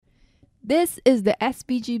This is the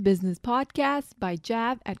SBG Business Podcast by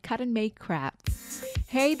Jav at Cut and Make Crafts.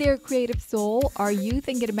 Hey there, creative soul. Are you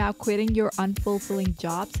thinking about quitting your unfulfilling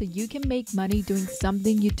job so you can make money doing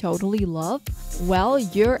something you totally love? Well,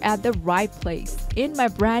 you're at the right place. In my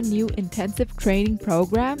brand new intensive training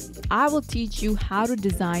program, I will teach you how to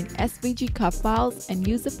design SVG cut files and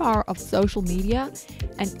use the power of social media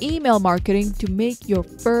and email marketing to make your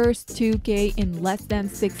first 2K in less than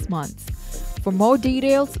 6 months. For more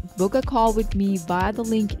details, book a call with me via the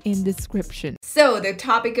link in description. So the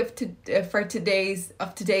topic of today's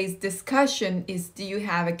discussion is: do you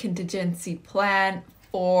have a contingency plan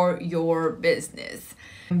for your business?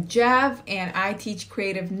 Jav and I teach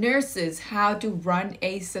creative nurses how to run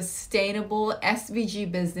a sustainable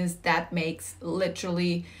SVG business that makes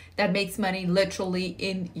money literally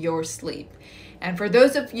in your sleep. And for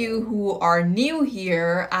those of you who are new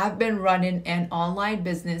here, I've been running an online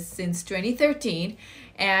business since 2013.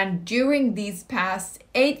 And during these past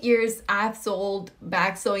 8 years, I've sold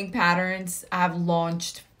bag sewing patterns. I've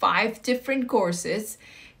launched 5 different courses,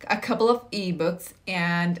 a couple of ebooks,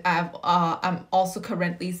 and I'm also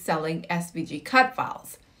currently selling SVG cut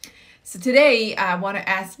files. So today I want to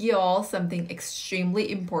ask you all something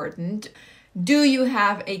extremely important. Do you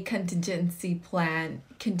have a contingency plan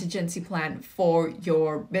for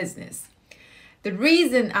your business? The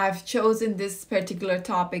reason I've chosen this particular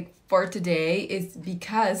topic for today is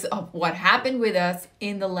because of what happened with us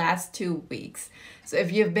in the last 2 weeks. So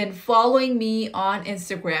if you've been following me on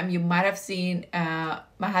Instagram, you might have seen my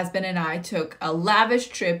husband and I took a lavish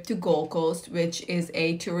trip to Gold Coast, which is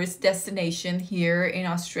a tourist destination here in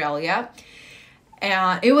Australia.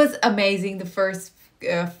 And it was amazing. The first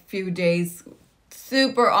few days,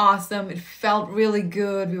 super awesome. It felt really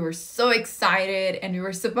good. We were so excited, and we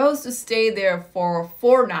were supposed to stay there for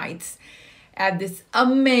 4 nights at this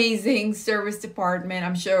amazing service department.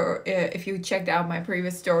 I'm sure if you checked out my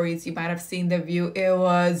previous stories, you might have seen the view. It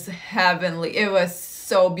was heavenly. It was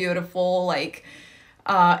so beautiful, like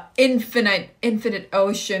infinite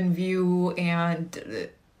ocean view. And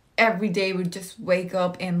every day we'd just wake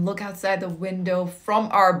up and look outside the window from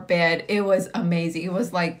our bed. It was amazing. It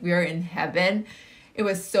was like we were in heaven. It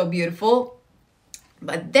was so beautiful.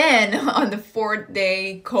 But then on the 4th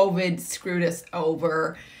day, COVID screwed us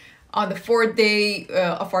over. On the 4th day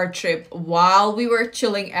of our trip, while we were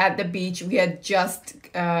chilling at the beach, we had just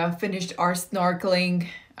finished our snorkeling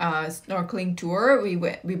tour. We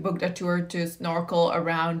booked a tour to snorkel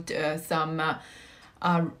around some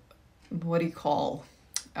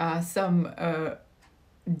some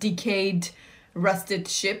decayed, rusted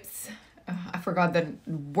ships. I forgot the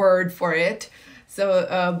word for it.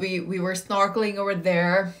 So we were snorkeling over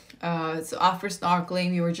there. So after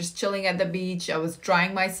snorkeling, we were just chilling at the beach. I was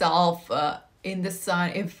drying myself in the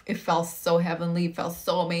sun. It felt so heavenly. It felt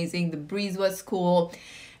so amazing. The breeze was cool.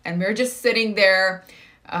 And we were just sitting there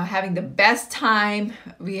having the best time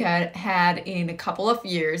we had in a couple of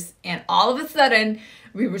years. And all of a sudden,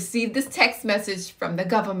 we received this text message from the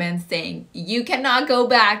government saying, you cannot go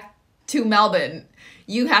back to Melbourne.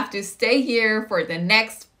 You have to stay here for the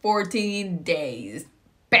next 14 days.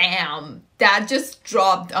 Bam! That just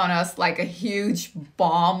dropped on us like a huge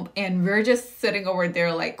bomb. And we're just sitting over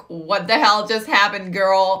there like, what the hell just happened,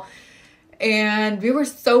 girl? And we were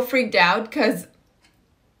so freaked out because,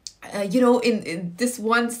 in this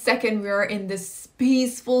 1 second, we were in this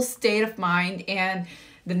peaceful state of mind. And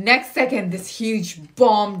the next second, this huge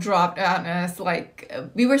bomb dropped on us.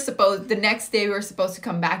 The next day we were supposed to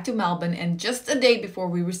come back to Melbourne. And just a day before,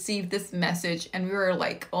 we received this message. And we were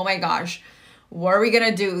like, oh my gosh, what are we going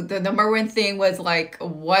to do? The number one thing was like,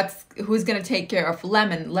 who's going to take care of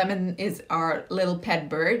Lemon? Lemon is our little pet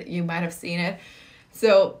bird. You might have seen it.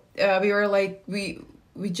 So we were like, we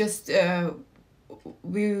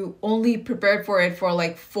only prepared for it for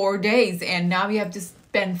like 4 days. And now we have to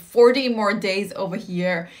spend 40 more days over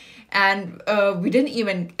here. And we didn't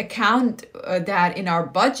even account that in our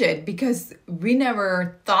budget because we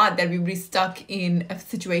never thought that we would be stuck in a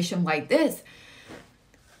situation like this.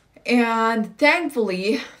 And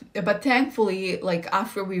thankfully, like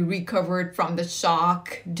after we recovered from the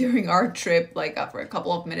shock during our trip, like after a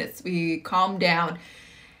couple of minutes, we calmed down.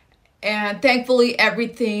 And thankfully,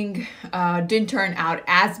 everything didn't turn out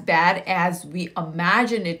as bad as we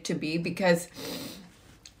imagined it to be, because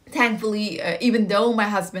thankfully, even though my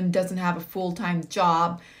husband doesn't have a full-time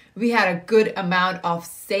job, we had a good amount of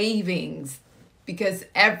savings, because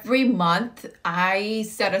every month I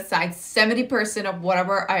set aside 70% of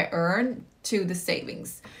whatever I earn to the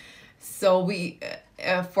savings. So we,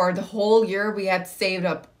 for the whole year, we had saved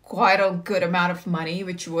up quite a good amount of money,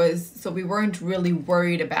 so we weren't really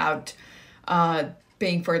worried about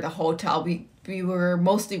paying for the hotel. We were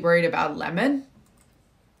mostly worried about Lemon.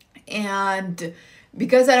 And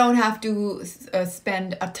because I don't have to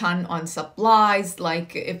spend a ton on supplies,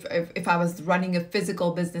 like if I was running a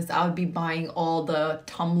physical business, I would be buying all the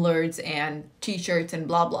tumblers and t-shirts and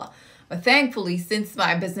blah blah. But thankfully, since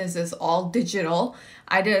my business is all digital,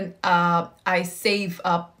 I save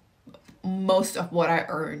up most of what I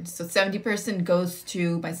earn. So 70% goes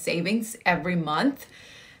to my savings every month.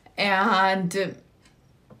 And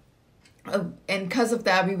because of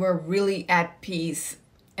that, we were really at peace.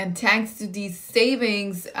 And thanks to these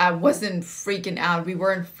savings, I wasn't freaking out. We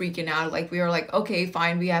weren't freaking out. Like, we were like, okay,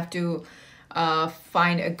 fine, we have to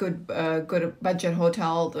find a good budget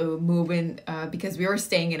hotel to move in, because we were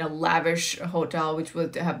staying in a lavish hotel, which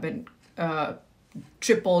would have been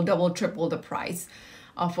triple the price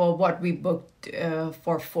of what we booked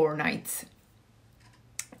for 4 nights.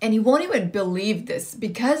 And you won't even believe this,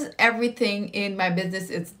 because everything in my business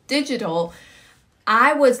is digital.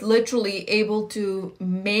 I was literally able to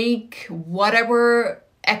make whatever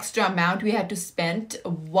extra amount we had to spend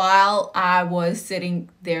while I was sitting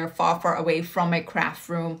there far away from my craft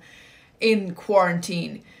room in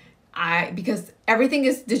quarantine. Because everything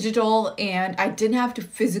is digital and I didn't have to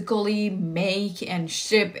physically make and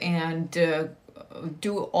ship and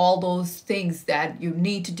do all those things that you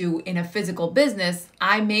need to do in a physical business.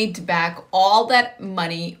 I made back all that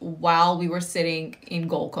money while we were sitting in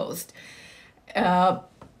Gold Coast. The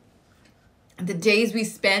days we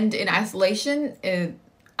spend in isolation,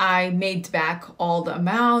 I made back all the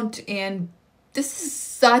amount. And this is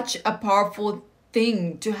such a powerful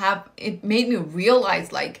thing to have. It made me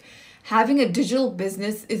realize, like, having a digital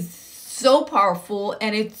business is so powerful,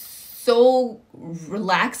 and it's so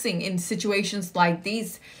relaxing in situations like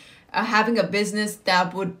these. Having a business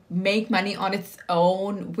that would make money on its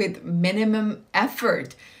own with minimum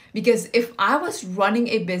effort. Because if I was running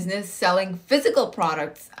a business selling physical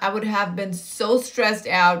products, I would have been so stressed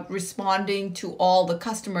out responding to all the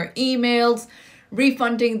customer emails,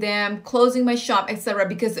 refunding them, closing my shop, etc.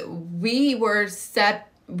 Because we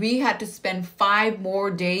had to spend 5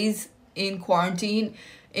 more days in quarantine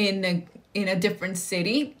in a different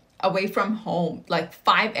city away from home, like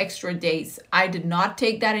 5 extra days. I did not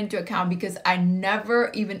take that into account because I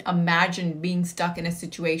never even imagined being stuck in a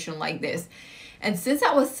situation like this. And since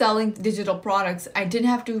I was selling digital products, I didn't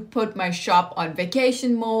have to put my shop on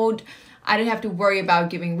vacation mode. I didn't have to worry about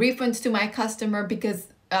giving refunds to my customer because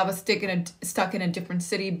I was stuck in a different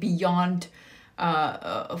city beyond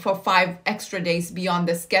for 5 extra days beyond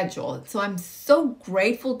the schedule. So I'm so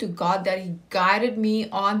grateful to God that He guided me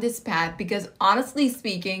on this path, because honestly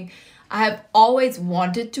speaking, I have always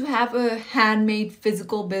wanted to have a handmade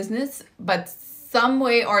physical business, but some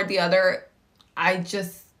way or the other, I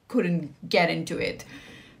just couldn't get into it.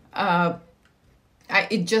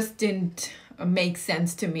 It just didn't make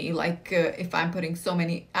sense to me. Like, if I'm putting so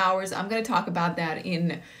many hours, I'm going to talk about that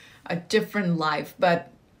in a different life.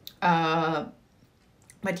 But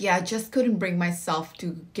yeah, I just couldn't bring myself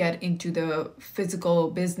to get into the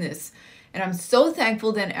physical business. And I'm so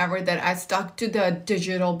thankful than ever that I stuck to the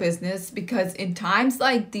digital business, because in times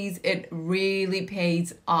like these, it really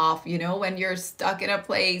pays off. You know, when you're stuck in a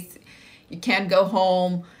place, you can't go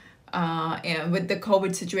home. And with the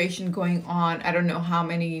COVID situation going on, I don't know how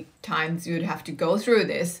many times you would have to go through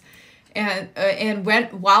this. And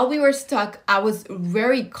while we were stuck, I was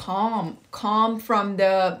very calm from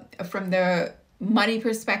the money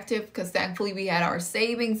perspective, because thankfully we had our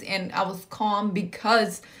savings, and I was calm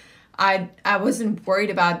because I wasn't worried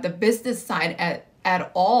about the business side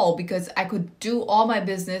at all, because I could do all my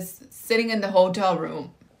business sitting in the hotel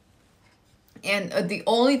room. And the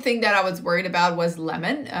only thing that I was worried about was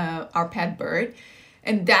Lemon, our pet bird.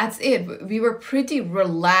 And that's it. We were pretty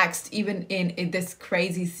relaxed even in this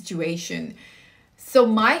crazy situation. So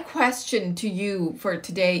my question to you for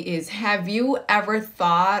today is, have you ever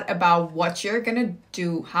thought about what you're going to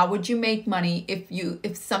do? How would you make money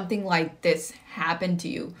if something like this happened to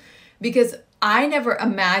you? Because I never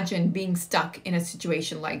imagined being stuck in a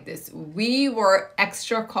situation like this. We were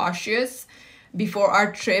extra cautious before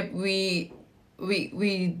our trip. We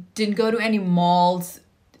didn't go to any malls.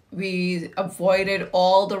 We avoided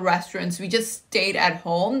all the restaurants. We just stayed at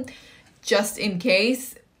home just in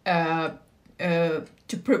case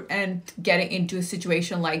to prevent getting into a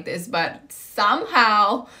situation like this. But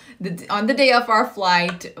somehow, on the day of our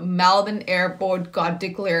flight, Melbourne Airport got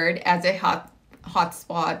declared as a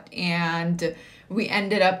hotspot, and we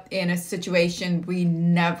ended up in a situation we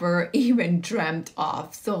never even dreamt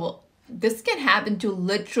of. So this can happen to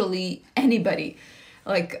literally anybody.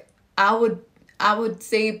 Like, I would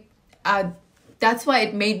say that's why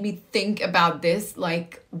it made me think about this.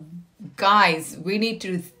 Like, guys, we need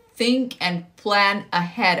to think and plan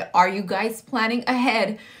ahead. Are you guys planning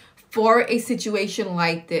ahead for a situation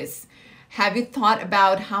like this? Have you thought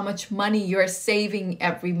about how much money you're saving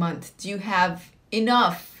every month? Do you have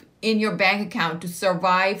enough in your bank account to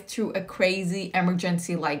survive through a crazy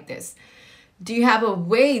emergency like this? Do you have a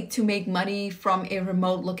way to make money from a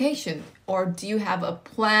remote location? Or do you have a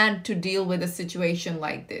plan to deal with a situation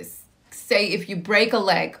like this? Say if you break a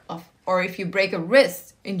leg or if you break a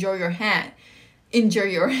wrist, injure your hand,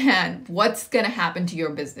 what's going to happen to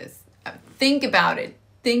your business? Think about it.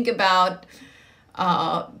 Think about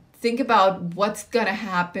what's going to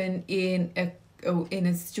happen in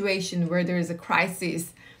a situation where there is a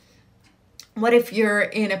crisis. What if you're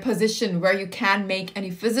in a position where you can't make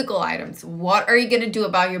any physical items? What are you going to do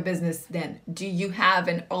about your business then? Do you have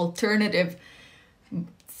an alternative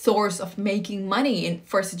source of making money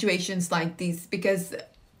for situations like these? Because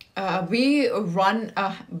we run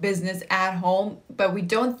a business at home, but we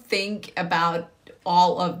don't think about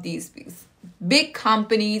all of these. Big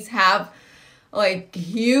companies have like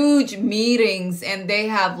huge meetings and they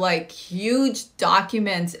have like huge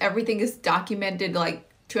documents. Everything is documented, like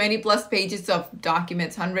 20 plus pages of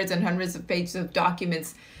documents, hundreds and hundreds of pages of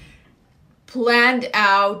documents planned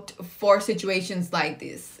out for situations like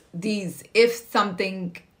this.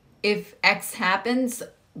 If X happens,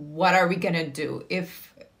 what are we gonna do?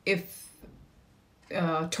 If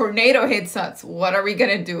tornado hits us, what are we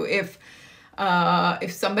gonna do? If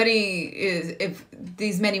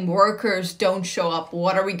these many workers don't show up,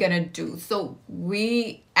 what are we gonna do? So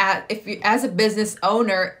as a business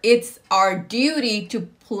owner, it's our duty to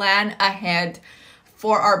plan ahead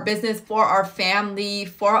for our business, for our family,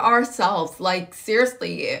 for ourselves. Like,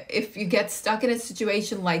 seriously, if you get stuck in a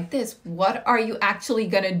situation like this, what are you actually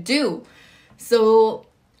gonna do? So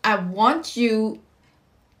I want you,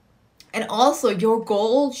 and also your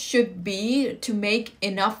goal should be to make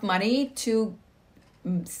enough money to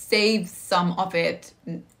save some of it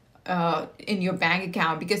in your bank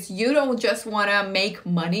account, because you don't just want to make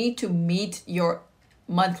money to meet your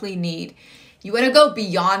monthly need. You want to go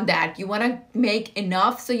beyond that. You want to make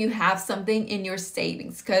enough so you have something in your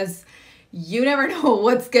savings, because you never know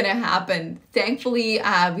what's going to happen. Thankfully,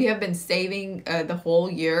 we have been saving the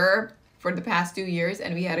whole year for the past 2 years,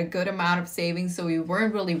 and we had a good amount of savings, so we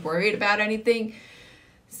weren't really worried about anything.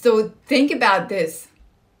 So think about this.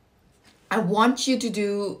 I want you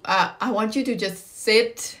to just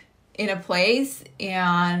sit in a place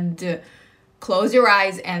and close your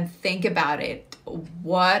eyes and think about it.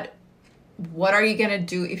 What are you gonna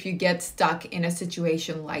do if you get stuck in a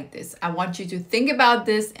situation like this? I want you to think about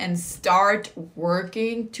this and start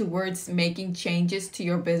working towards making changes to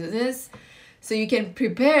your business so you can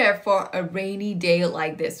prepare for a rainy day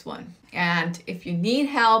like this one. And if you need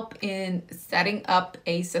help in setting up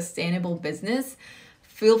a sustainable business,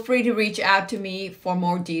 feel free to reach out to me for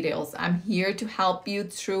more details. I'm here to help you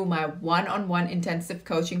through my one-on-one intensive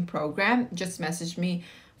coaching program. Just message me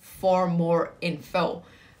for more info.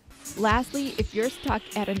 Lastly, if you're stuck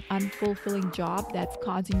at an unfulfilling job that's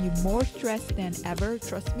causing you more stress than ever,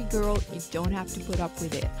 trust me, girl, you don't have to put up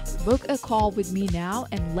with it. Book a call with me now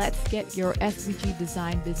and let's get your SVG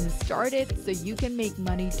design business started so you can make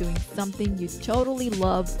money doing something you totally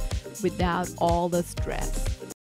love without all the stress.